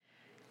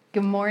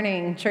Good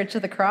morning, Church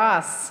of the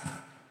Cross.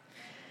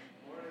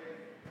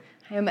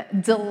 I am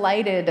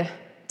delighted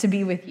to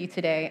be with you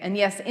today. And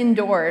yes,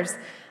 indoors.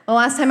 The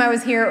last time I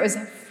was here, it was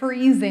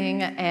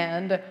freezing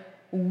and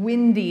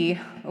windy.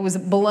 It was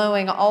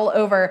blowing all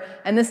over.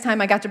 And this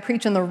time I got to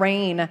preach in the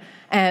rain,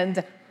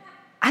 and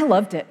I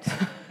loved it.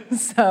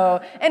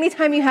 So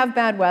anytime you have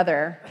bad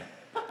weather,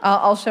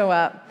 I'll show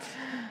up.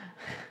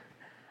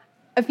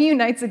 A few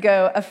nights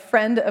ago, a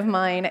friend of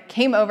mine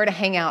came over to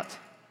hang out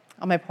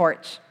on my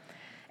porch.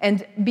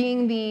 And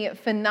being the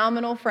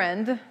phenomenal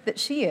friend that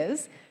she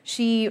is,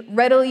 she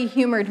readily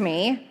humored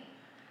me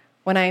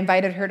when I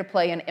invited her to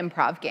play an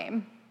improv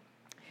game.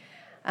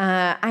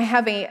 I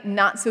have a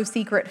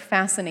not-so-secret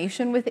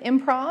fascination with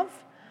improv,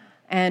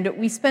 and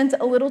we spent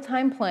a little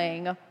time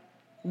playing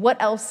What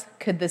Else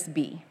Could This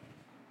Be?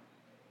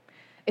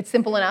 It's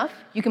simple enough.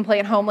 You can play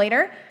at home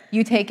later.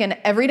 You take an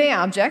everyday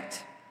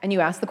object, and you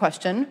ask the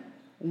question,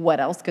 what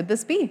else could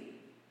this be?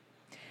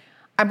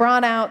 I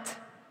brought out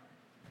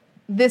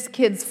this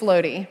kid's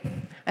floaty.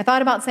 I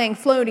thought about saying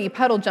floaty,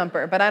 puddle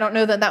jumper, but I don't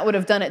know that that would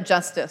have done it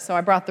justice, so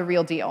I brought the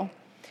real deal.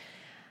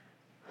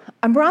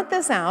 I brought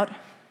this out,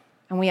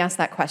 and we asked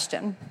that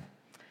question.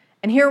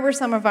 And here were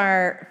some of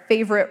our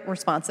favorite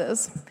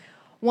responses.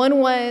 One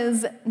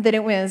was that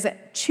it was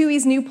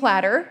Chewy's new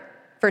platter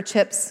for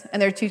chips,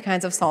 and there are two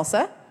kinds of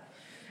salsa.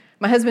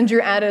 My husband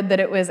Drew added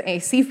that it was a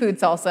seafood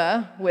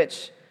salsa,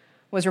 which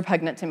was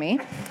repugnant to me.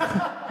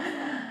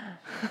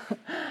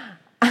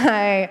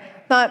 I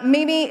thought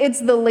maybe it's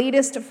the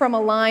latest from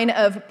a line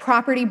of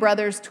Property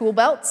Brothers tool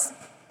belts.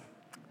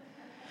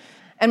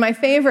 And my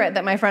favorite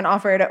that my friend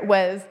offered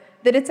was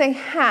that it's a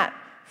hat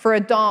for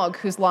a dog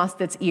who's lost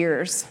its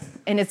ears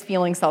and is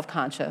feeling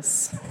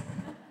self-conscious.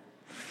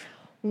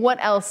 What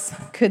else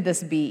could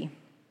this be?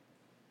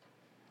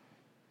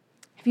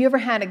 Have you ever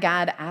had a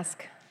God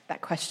ask that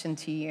question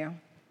to you? Has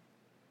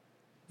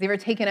he ever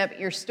taken up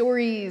your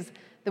stories,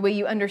 the way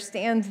you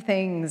understand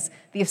things,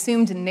 the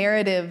assumed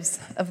narratives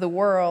of the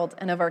world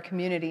and of our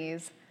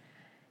communities?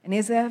 And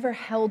has he ever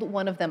held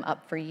one of them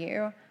up for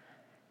you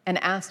and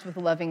asked with a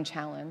loving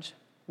challenge,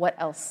 what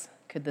else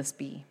could this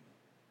be?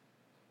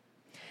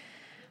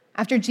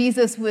 After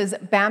Jesus was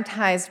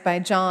baptized by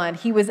John,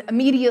 he was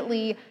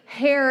immediately,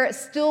 hair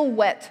still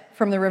wet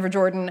from the River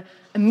Jordan,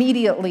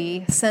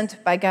 immediately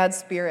sent by God's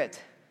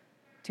Spirit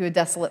to a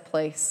desolate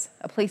place,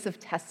 a place of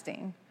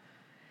testing.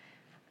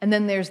 And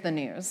then there's the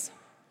news.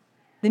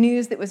 The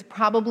news that was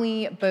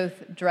probably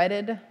both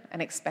dreaded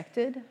and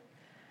expected.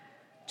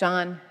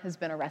 John has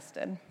been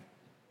arrested.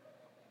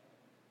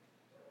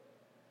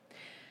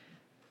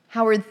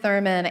 Howard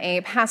Thurman,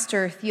 a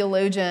pastor,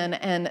 theologian,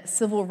 and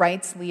civil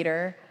rights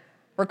leader,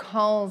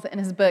 recalls in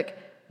his book,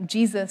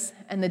 Jesus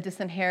and the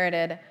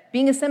Disinherited,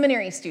 being a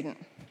seminary student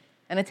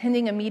and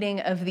attending a meeting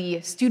of the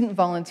student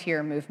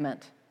volunteer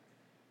movement.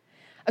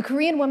 A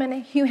Korean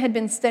woman who had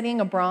been studying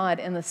abroad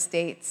in the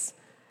States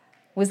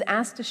was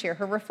asked to share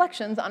her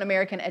reflections on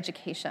American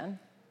education.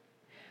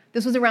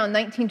 This was around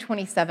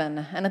 1927,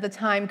 and at the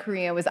time,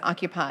 Korea was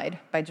occupied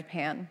by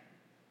Japan.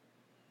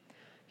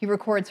 He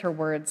records her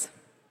words.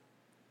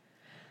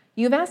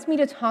 "You have asked me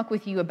to talk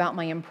with you about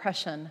my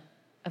impression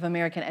of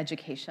American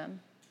education.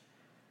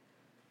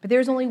 But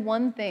there's only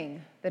one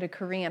thing that a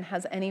Korean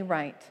has any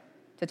right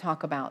to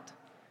talk about,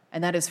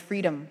 and that is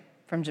freedom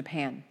from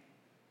Japan."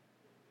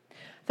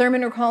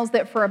 Thurman recalls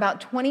that for about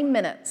 20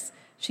 minutes,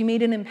 she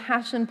made an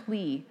impassioned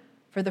plea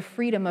for the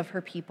freedom of her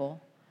people,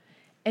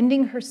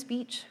 ending her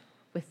speech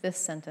with this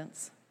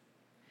sentence.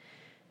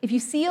 "If you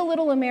see a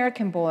little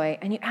American boy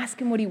and you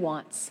ask him what he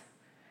wants,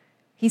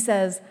 he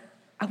says,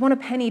 'I want a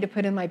penny to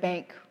put in my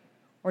bank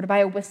or to buy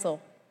a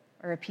whistle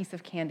or a piece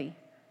of candy.'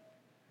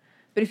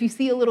 But if you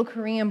see a little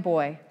Korean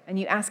boy and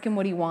you ask him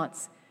what he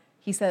wants,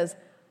 he says,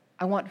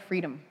 'I want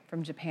freedom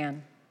from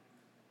Japan.'"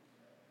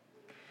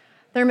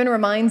 Thurman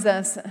reminds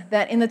us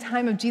that in the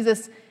time of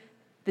Jesus,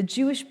 the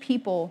Jewish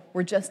people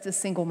were just as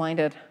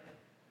single-minded.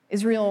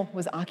 Israel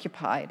was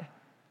occupied.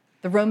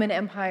 The Roman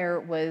Empire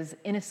was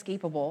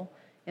inescapable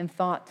in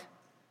thought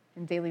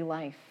and daily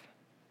life.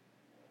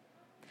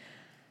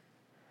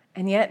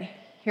 And yet,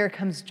 here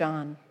comes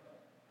John,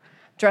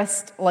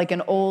 dressed like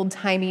an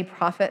old-timey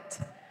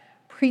prophet,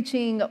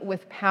 preaching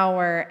with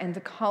power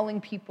and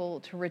calling people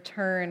to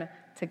return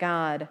to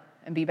God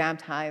and be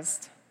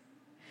baptized.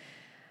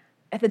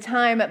 At the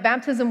time,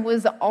 baptism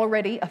was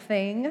already a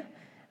thing,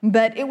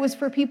 but it was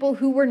for people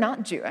who were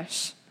not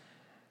Jewish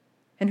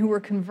and who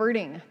were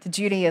converting to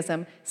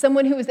Judaism.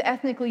 Someone who was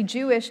ethnically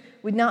Jewish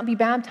would not be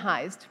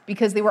baptized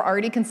because they were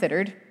already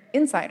considered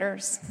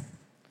insiders.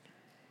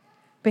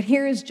 But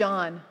here is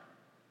John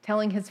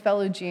telling his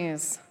fellow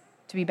Jews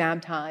to be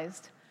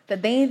baptized,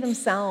 that they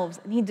themselves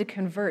need to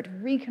convert,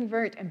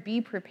 reconvert, and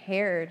be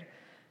prepared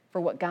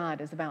for what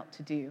God is about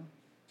to do.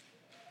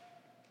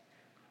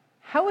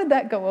 How would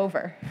that go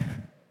over?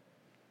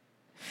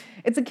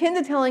 It's akin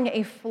to telling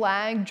a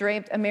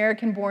flag-draped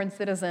American-born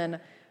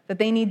citizen that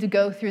they need to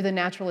go through the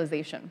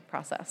naturalization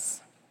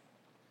process.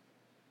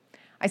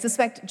 I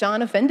suspect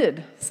John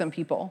offended some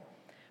people,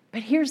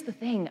 but here's the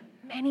thing,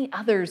 many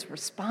others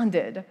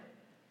responded.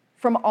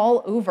 from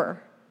all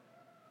over.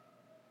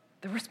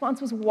 The response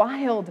was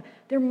wild.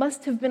 There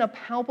must have been a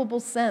palpable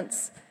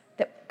sense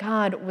that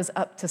God was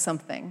up to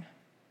something.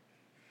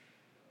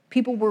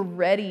 People were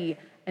ready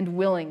and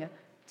willing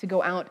to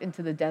go out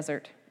into the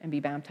desert and be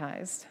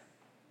baptized.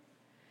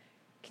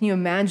 Can you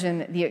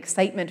imagine the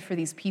excitement for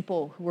these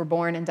people who were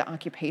born into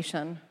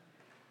occupation?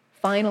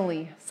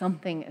 Finally,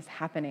 something is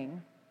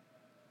happening.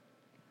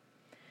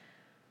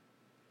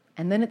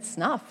 And then it's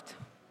snuffed.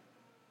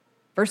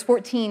 Verse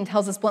 14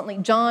 tells us bluntly,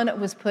 John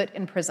was put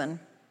in prison.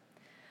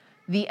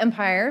 The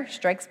empire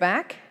strikes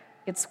back.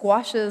 It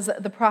squashes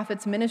the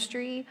prophet's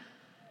ministry,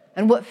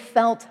 and what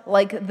felt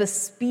like the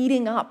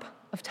speeding up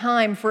of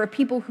time for a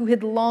people who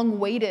had long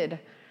waited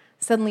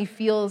suddenly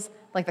feels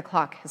like the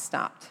clock has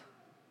stopped.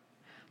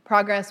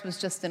 Progress was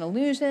just an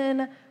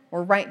illusion.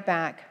 We're right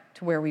back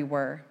to where we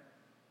were.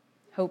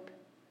 Hope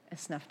is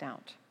snuffed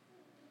out.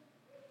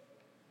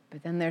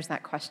 But then there's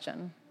that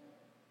question.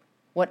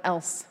 What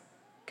else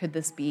could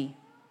this be?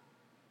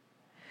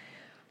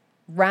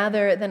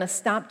 Rather than a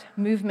stopped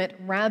movement,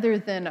 rather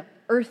than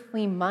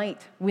earthly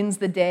might wins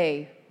the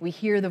day, we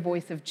hear the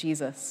voice of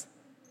Jesus.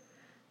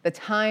 The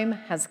time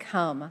has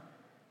come.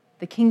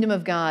 The kingdom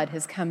of God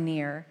has come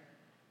near.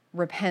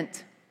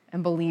 Repent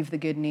and believe the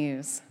good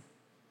news.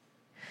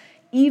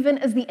 Even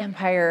as the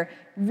empire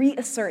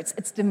reasserts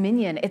its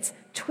dominion, its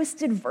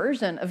twisted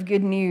version of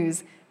good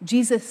news,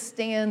 Jesus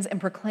stands and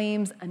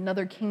proclaims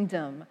another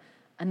kingdom,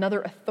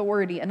 another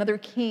authority, another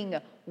king,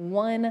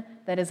 one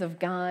that is of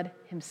God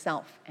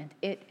himself, and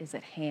it is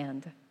at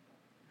hand.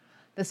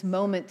 This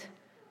moment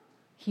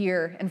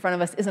here in front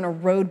of us isn't a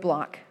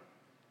roadblock,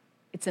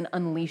 it's an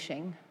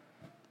unleashing.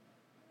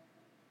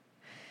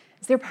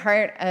 Is there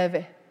part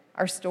of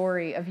our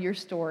story, of your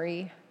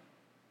story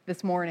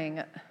this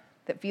morning,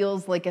 that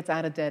feels like it's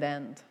at a dead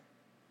end?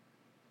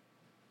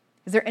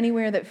 Is there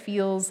anywhere that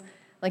feels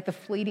like the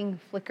fleeting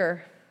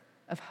flicker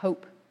of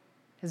hope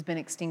has been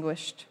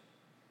extinguished,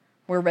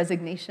 where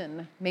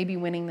resignation may be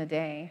winning the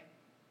day?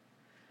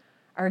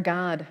 Our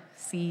God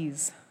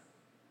sees.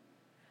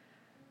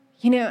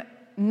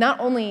 Not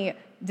only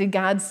did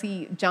God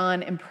see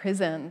John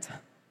imprisoned,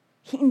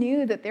 he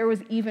knew that there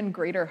was even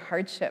greater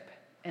hardship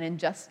and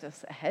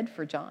injustice ahead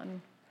for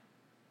John.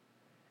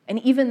 And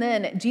even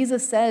then,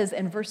 Jesus says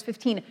in verse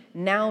 15,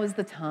 now is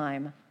the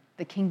time,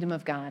 the kingdom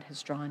of God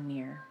has drawn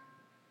near.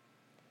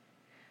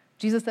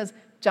 Jesus says,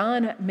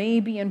 John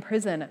may be in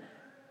prison,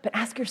 but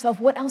ask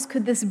yourself, what else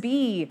could this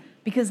be?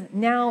 Because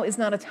now is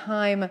not a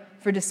time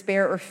for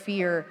despair or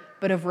fear,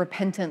 but of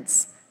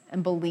repentance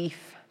and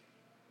belief.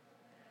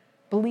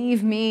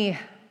 Believe me,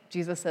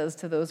 Jesus says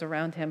to those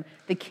around him,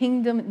 the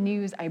kingdom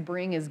news I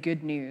bring is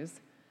good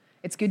news.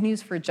 It's good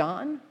news for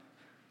John,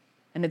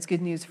 and it's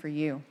good news for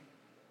you.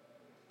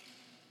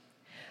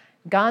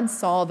 God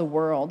saw the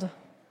world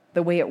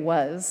the way it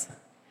was,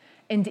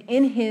 and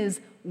in his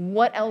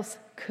what else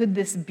could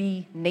this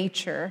be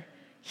nature,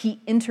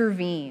 he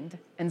intervened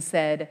and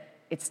said,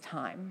 it's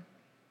time.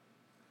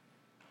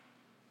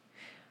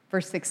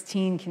 Verse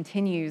 16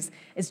 continues,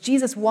 as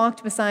Jesus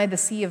walked beside the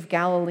Sea of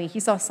Galilee, he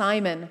saw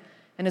Simon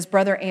and his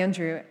brother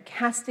Andrew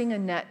casting a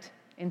net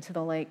into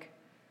the lake,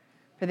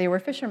 for they were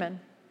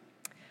fishermen.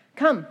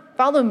 Come,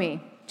 follow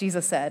me,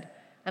 Jesus said,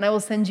 and I will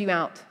send you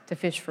out to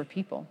fish for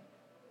people.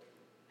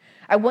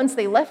 At once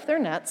they left their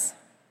nets,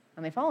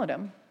 and they followed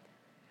him.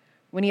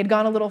 When he had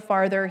gone a little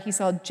farther, he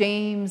saw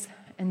James,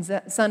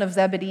 son of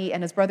Zebedee,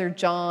 and his brother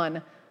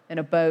John in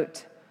a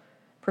boat,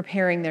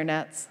 preparing their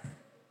nets.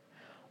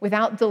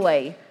 Without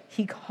delay,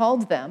 he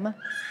called them,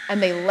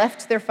 and they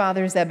left their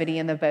father Zebedee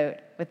in the boat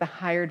with the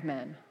hired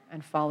men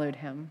and followed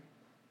him.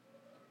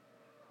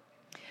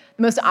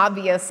 The most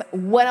obvious,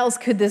 what else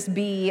could this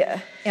be,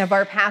 of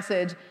our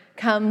passage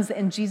comes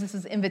in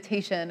Jesus'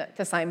 invitation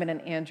to Simon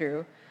and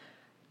Andrew.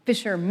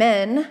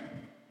 Fishermen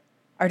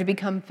are to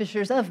become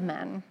fishers of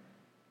men.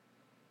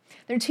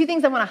 There are two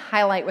things I want to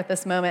highlight with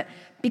this moment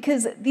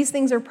because these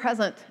things are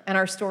present in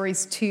our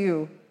stories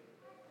too.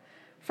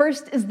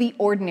 First is the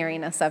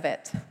ordinariness of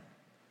it,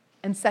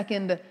 and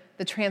second,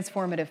 the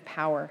transformative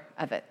power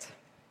of it.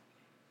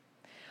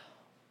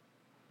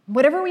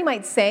 Whatever we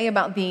might say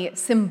about the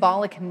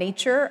symbolic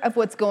nature of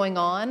what's going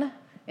on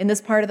in this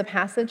part of the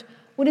passage,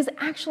 what is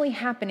actually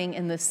happening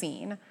in this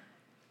scene,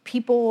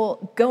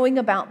 people going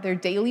about their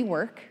daily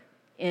work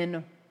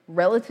in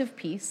relative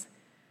peace,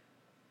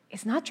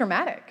 is not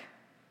dramatic.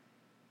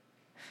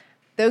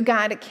 Though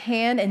God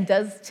can and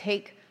does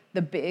take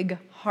the big,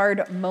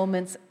 hard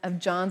moments of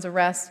John's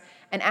arrest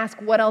and ask,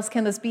 what else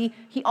can this be?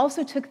 He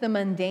also took the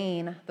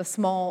mundane, the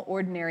small,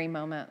 ordinary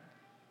moment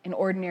in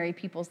ordinary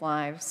people's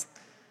lives,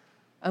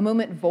 a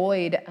moment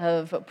void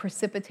of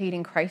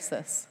precipitating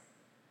crisis,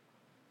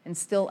 and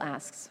still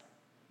asks,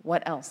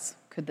 what else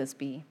could this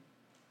be?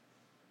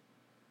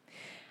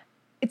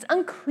 It's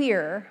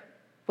unclear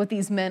what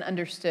these men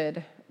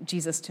understood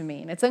Jesus to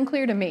mean. It's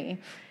unclear to me.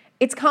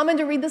 It's common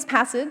to read this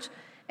passage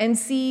and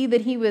see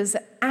that he was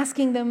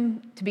asking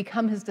them to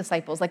become his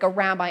disciples, like a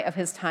rabbi of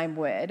his time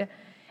would.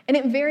 And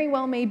it very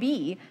well may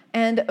be.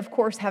 And of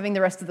course, having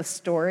the rest of the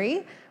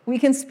story, we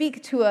can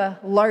speak to a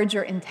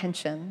larger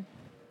intention.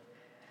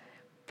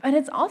 But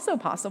it's also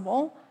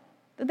possible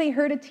that they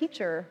heard a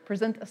teacher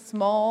present a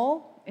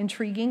small,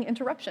 intriguing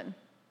interruption.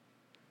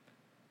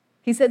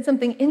 He said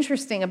something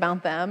interesting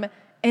about them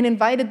and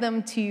invited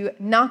them to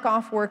knock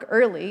off work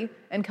early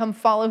and come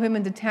follow him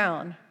into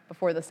town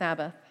before the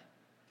Sabbath.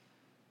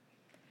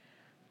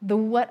 The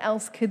what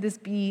else could this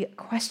be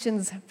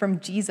questions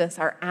from Jesus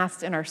are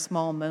asked in our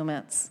small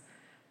moments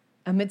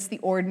amidst the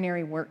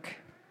ordinary work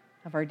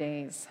of our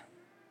days.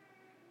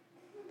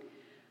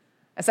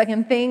 A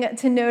second thing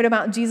to note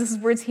about Jesus'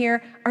 words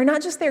here are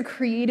not just their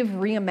creative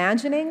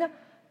reimagining,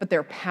 but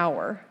their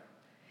power.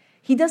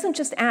 He doesn't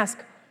just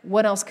ask,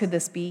 what else could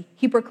this be?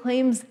 He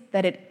proclaims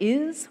that it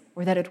is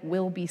or that it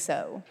will be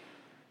so.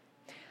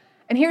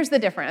 And here's the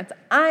difference.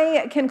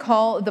 I can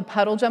call the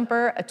puddle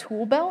jumper a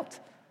tool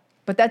belt,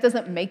 but that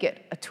doesn't make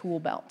it a tool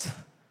belt.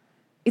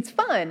 It's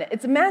fun,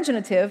 it's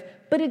imaginative,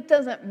 but it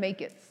doesn't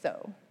make it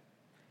so.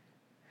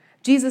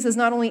 Jesus is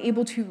not only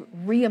able to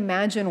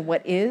reimagine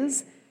what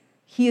is,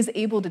 he is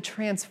able to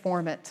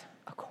transform it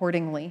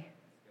accordingly.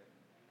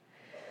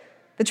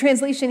 The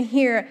translation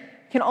here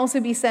can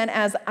also be said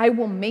as, I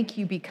will make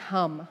you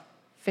become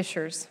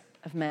fishers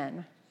of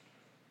men.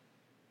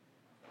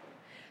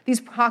 These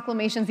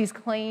proclamations, these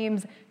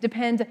claims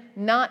depend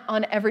not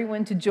on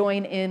everyone to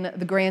join in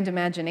the grand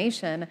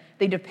imagination.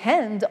 They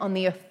depend on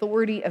the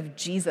authority of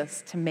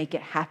Jesus to make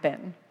it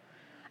happen.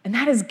 And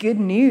that is good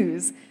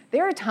news.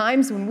 There are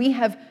times when we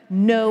have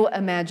no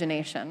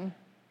imagination.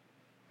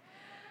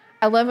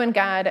 I love when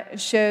God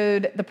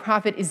showed the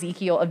prophet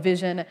Ezekiel a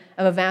vision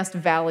of a vast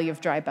valley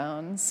of dry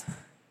bones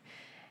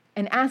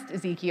and asked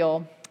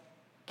Ezekiel,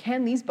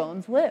 can these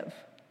bones live?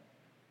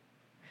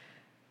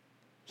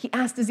 He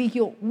asked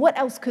Ezekiel, what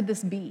else could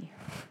this be?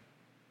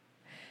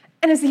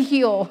 And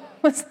Ezekiel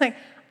was like,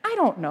 I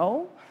don't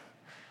know.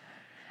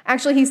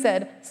 Actually, he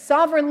said,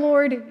 Sovereign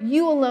Lord,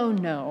 you alone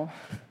know,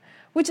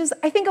 which is,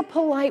 I think, a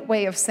polite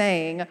way of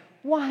saying,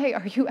 why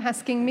are you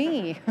asking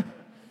me?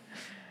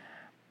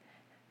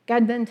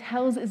 God then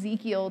tells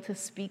Ezekiel to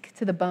speak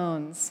to the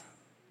bones.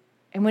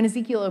 And when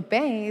Ezekiel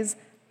obeys,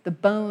 the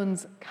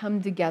bones come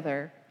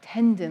together,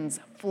 tendons,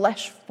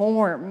 flesh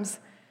forms.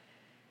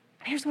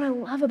 And here's what I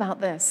love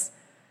about this.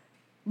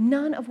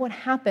 None of what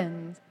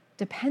happened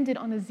depended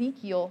on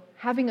Ezekiel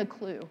having a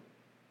clue.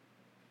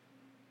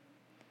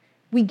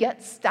 We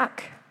get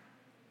stuck.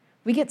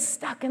 We get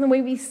stuck in the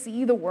way we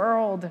see the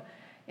world,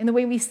 in the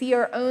way we see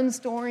our own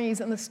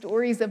stories and the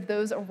stories of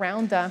those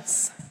around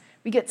us.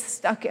 We get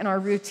stuck in our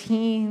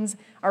routines,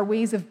 our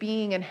ways of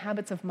being, and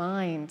habits of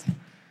mind.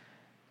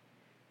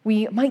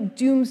 We might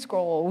doom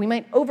scroll. We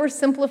might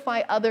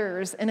oversimplify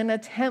others in an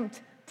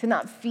attempt to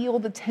not feel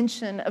the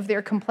tension of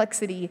their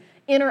complexity,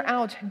 in or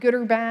out, good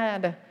or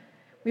bad.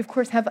 We, of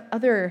course, have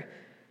other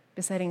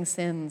besetting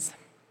sins.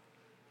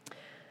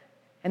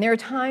 And there are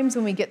times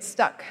when we get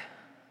stuck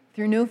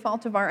through no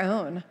fault of our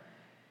own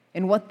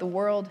in what the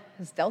world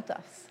has dealt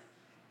us,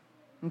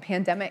 in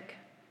pandemic,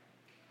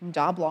 in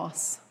job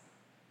loss,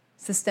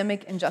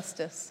 systemic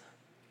injustice,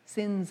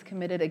 sins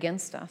committed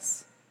against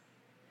us.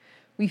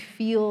 We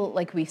feel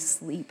like we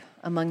sleep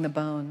among the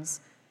bones,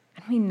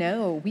 and we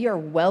know, we are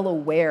well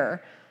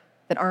aware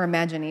that our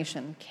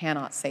imagination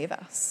cannot save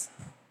us.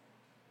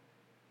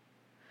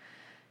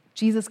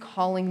 Jesus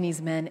calling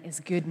these men is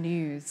good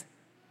news.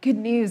 Good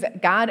news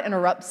that God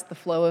interrupts the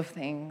flow of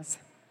things.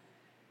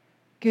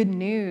 Good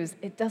news,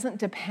 it doesn't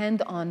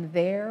depend on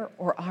their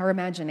or our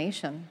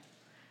imagination.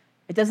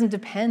 It doesn't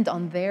depend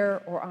on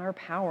their or our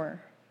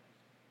power.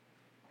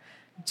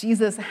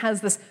 Jesus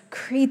has this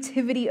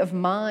creativity of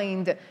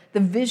mind, the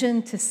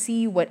vision to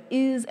see what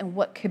is and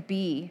what could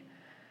be.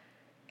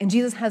 And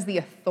Jesus has the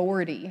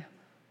authority,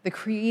 the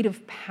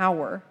creative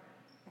power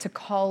to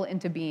call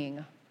into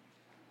being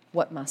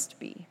what must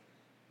be.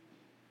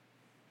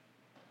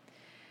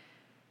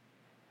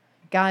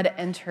 God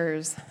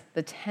enters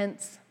the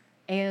tense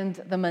and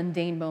the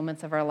mundane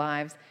moments of our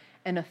lives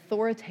and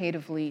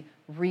authoritatively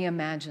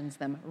reimagines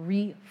them,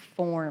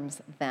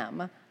 reforms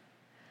them.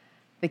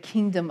 The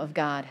kingdom of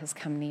God has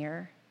come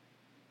near.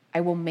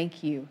 I will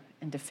make you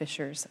into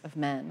fishers of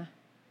men.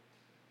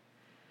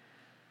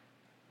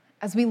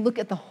 As we look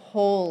at the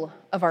whole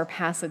of our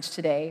passage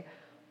today,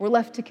 we're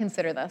left to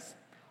consider this.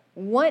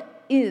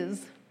 What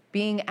is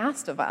being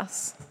asked of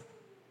us?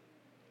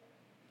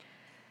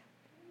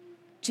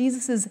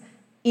 Jesus'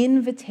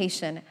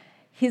 invitation,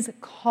 his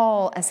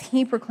call as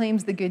he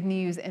proclaims the good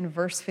news in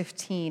verse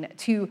 15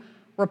 to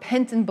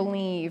repent and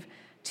believe,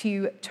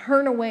 to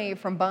turn away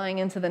from buying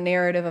into the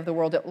narrative of the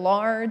world at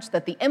large,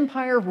 that the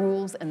empire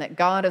rules and that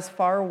God is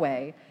far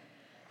away,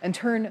 and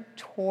turn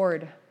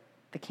toward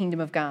the kingdom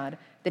of God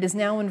that is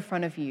now in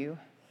front of you,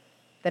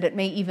 that it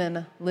may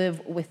even live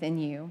within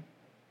you.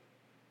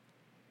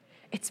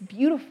 It's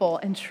beautiful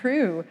and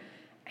true,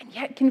 and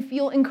yet can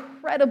feel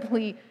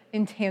incredibly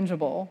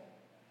intangible.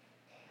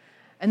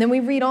 And then we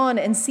read on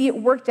and see it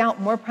worked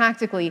out more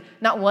practically,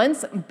 not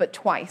once, but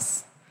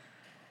twice.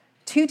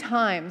 2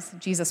 times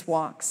Jesus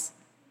walks.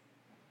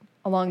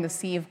 along the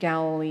Sea of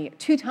Galilee.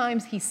 2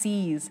 times he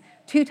sees,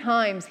 2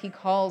 times he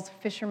calls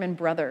fishermen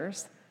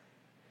brothers.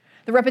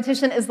 The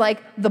repetition is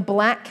like the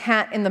black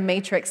cat in the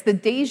Matrix, the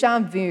deja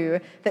vu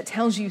that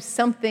tells you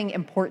something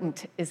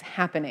important is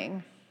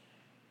happening.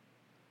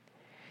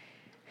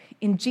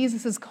 In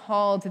Jesus'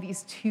 call to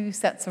these 2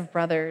 sets of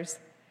brothers,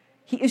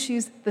 he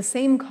issues the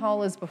same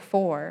call as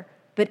before,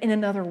 but in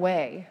another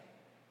way.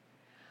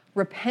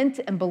 Repent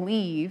and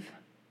believe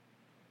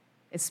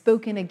is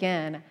spoken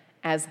again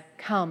as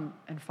come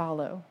and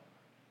follow.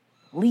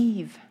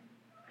 Leave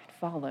and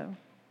follow.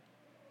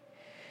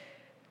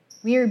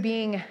 We are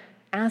being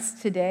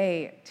asked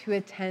today to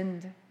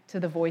attend to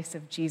the voice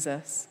of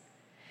Jesus.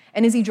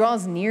 And as he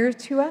draws near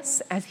to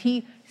us, as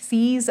he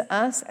sees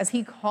us, as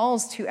he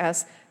calls to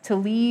us to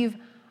leave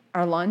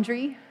our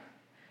laundry,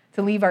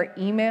 to leave our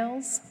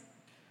emails,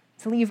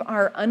 to leave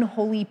our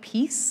unholy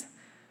peace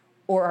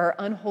or our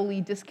unholy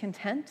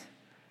discontent,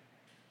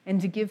 and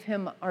to give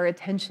him our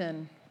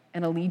attention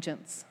and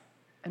allegiance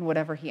and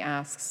whatever he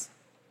asks.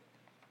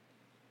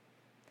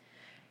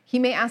 He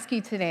may ask you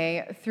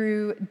today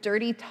through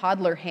dirty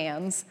toddler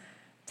hands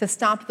to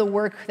stop the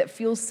work that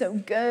feels so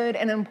good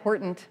and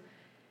important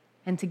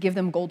and to give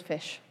them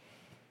goldfish.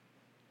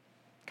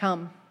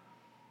 Come,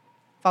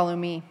 follow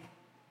me.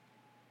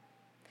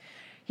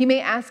 He may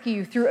ask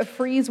you through a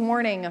freeze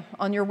warning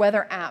on your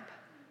weather app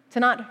to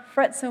not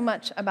fret so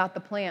much about the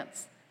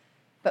plants,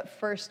 but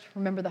first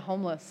remember the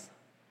homeless.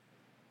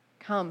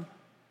 Come,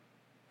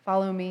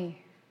 follow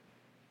me.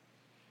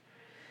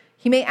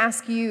 He may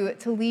ask you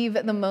to leave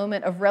the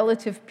moment of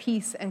relative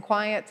peace and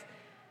quiet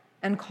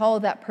and call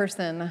that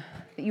person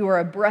that you are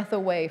a breath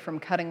away from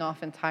cutting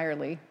off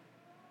entirely.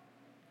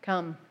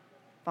 Come,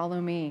 follow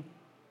me.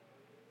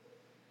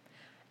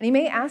 And he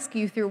may ask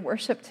you through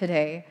worship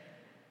today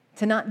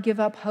to not give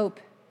up hope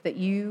that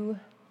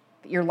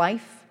your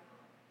life,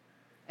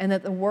 and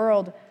that the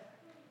world,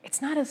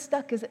 it's not as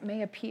stuck as it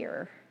may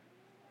appear.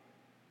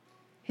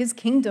 His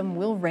kingdom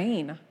will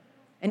reign.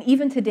 And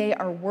even today,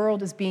 our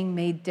world is being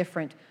made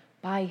different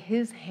by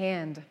his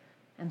hand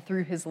and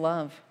through his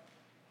love.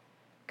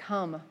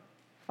 Come,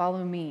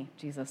 follow me,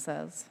 Jesus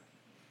says.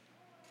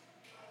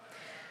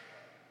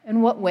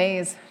 In what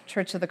ways,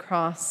 Church of the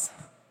Cross,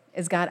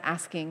 is God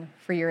asking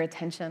for your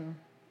attention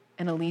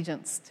and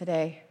allegiance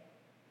today?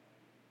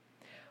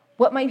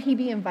 What might he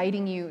be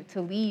inviting you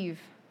to leave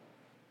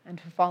and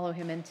to follow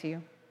him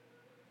into?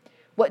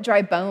 What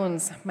dry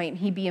bones might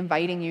he be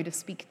inviting you to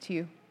speak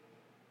to?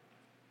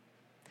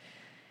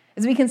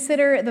 As we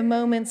consider the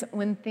moments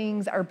when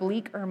things are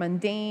bleak or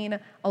mundane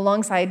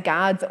alongside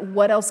God's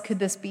what else could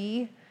this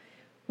be,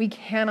 we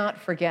cannot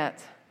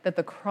forget that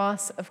the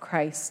cross of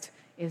Christ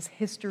is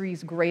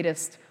history's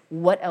greatest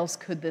what else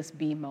could this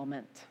be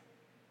moment.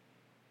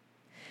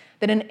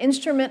 That an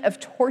instrument of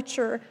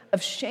torture,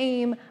 of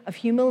shame, of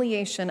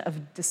humiliation,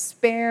 of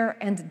despair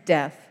and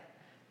death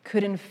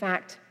could in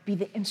fact be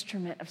the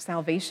instrument of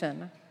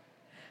salvation,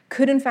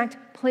 could in fact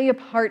play a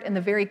part in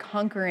the very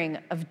conquering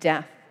of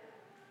death,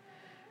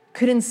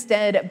 could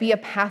instead be a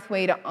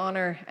pathway to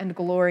honor and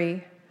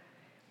glory,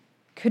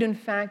 could in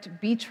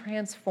fact be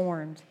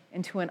transformed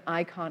into an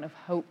icon of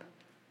hope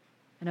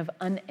and of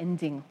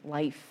unending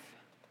life.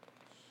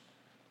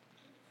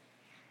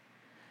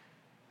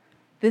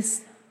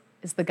 This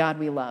is the God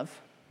we love,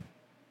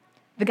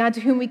 the God to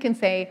whom we can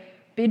say,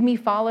 bid me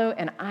follow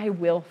and I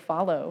will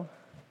follow.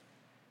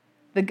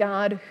 The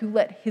God who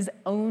let his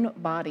own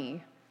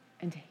body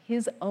and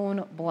his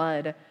own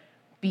blood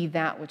be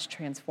that which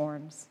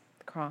transforms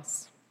the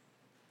cross.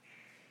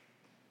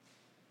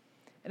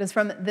 It is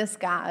from this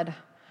God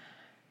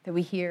that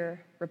we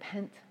hear,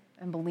 repent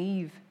and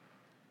believe,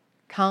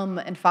 come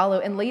and follow,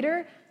 and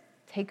later,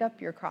 take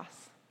up your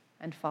cross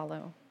and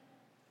follow.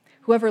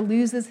 Whoever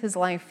loses his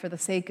life for the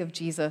sake of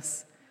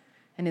Jesus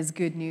and his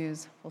good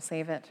news will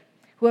save it.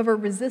 Whoever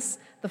resists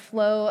the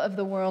flow of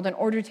the world in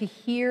order to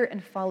hear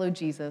and follow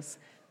Jesus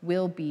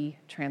will be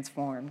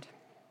transformed.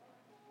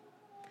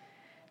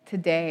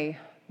 Today,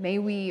 may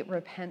we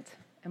repent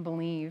and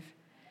believe.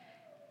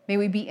 May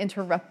we be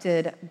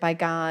interrupted by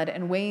God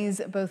in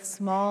ways both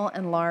small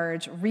and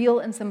large, real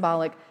and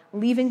symbolic,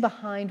 leaving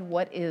behind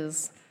what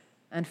is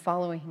and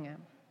following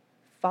him,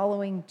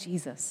 following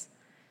Jesus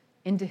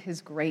into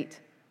his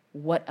great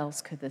what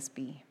else could this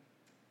be?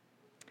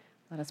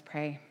 Let us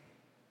pray.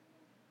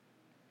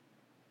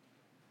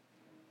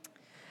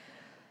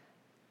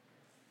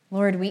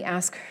 Lord, we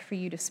ask for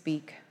you to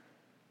speak,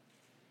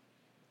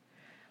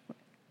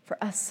 for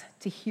us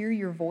to hear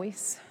your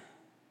voice.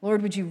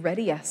 Lord, would you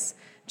ready us,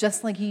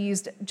 just like you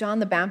used John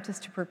the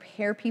Baptist to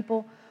prepare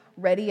people,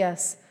 ready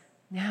us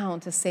now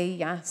to say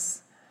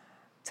yes,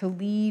 to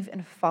leave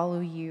and follow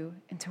you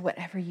into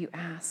whatever you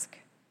ask.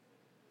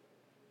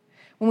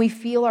 When we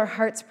feel our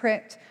hearts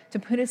pricked, to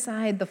put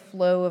aside the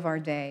flow of our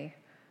day,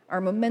 our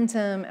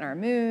momentum and our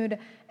mood,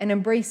 and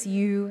embrace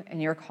you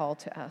and your call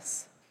to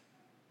us.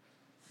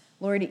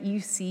 Lord, you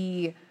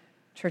see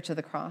Church of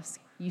the Cross.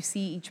 You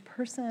see each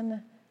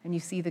person, and you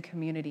see the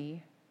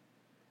community.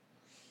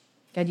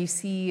 God, you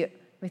see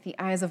with the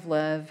eyes of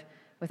love,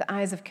 with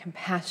eyes of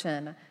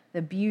compassion,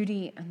 the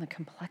beauty and the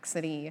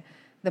complexity,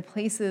 the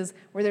places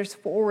where there's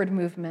forward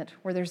movement,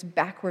 where there's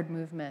backward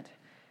movement,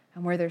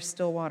 and where there's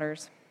still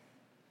waters.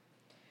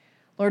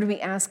 Lord, we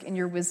ask in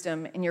your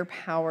wisdom, in your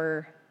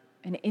power,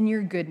 and in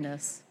your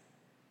goodness,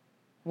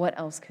 what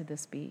else could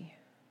this be?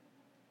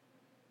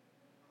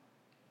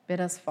 Bid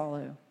us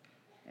follow,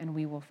 and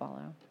we will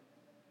follow.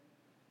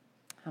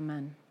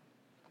 Amen.